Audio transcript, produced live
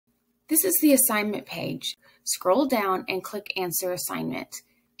This is the assignment page. Scroll down and click Answer Assignment.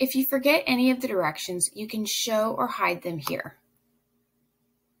 If you forget any of the directions, you can show or hide them here.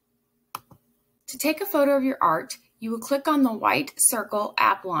 To take a photo of your art, you will click on the white circle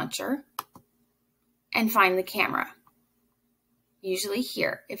app launcher and find the camera, usually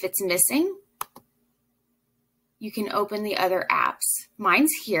here. If it's missing, you can open the other apps.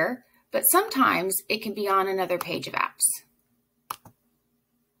 Mine's here, but sometimes it can be on another page of apps.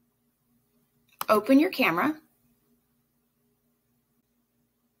 Open your camera.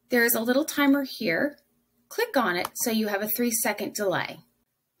 There is a little timer here. Click on it so you have a 3-second delay.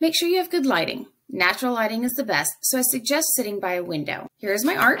 Make sure you have good lighting. Natural lighting is the best, so I suggest sitting by a window. Here is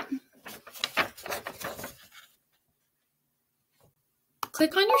my art.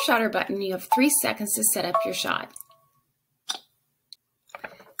 Click on your shutter button. You have 3 seconds to set up your shot.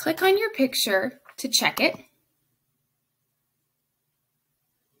 Click on your picture to check it.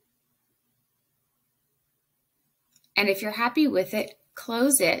 And if you're happy with it,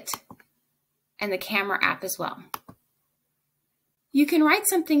 close it and the camera app as well. You can write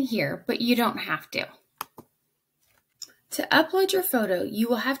something here, but you don't have to. To upload your photo, you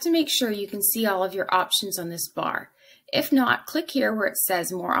will have to make sure you can see all of your options on this bar. If not, click here where it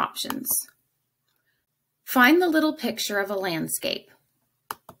says More Options. Find the little picture of a landscape.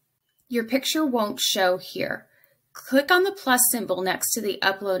 Your picture won't show here. Click on the plus symbol next to the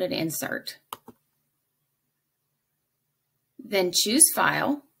uploaded insert. Then choose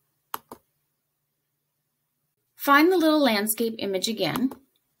File. Find the little landscape image again.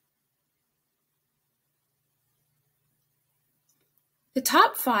 The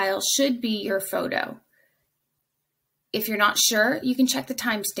top file should be your photo. If you're not sure, you can check the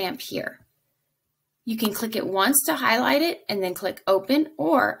timestamp here. You can click it once to highlight it and then click Open,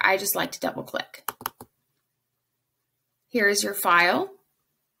 or I just like to double click. Here is your file.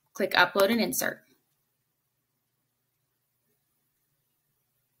 Click Upload and Insert.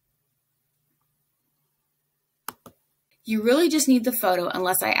 You really just need the photo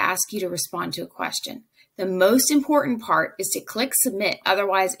unless I ask you to respond to a question. The most important part is to click Submit,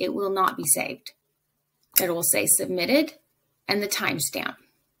 otherwise it will not be saved. It will say Submitted and the timestamp.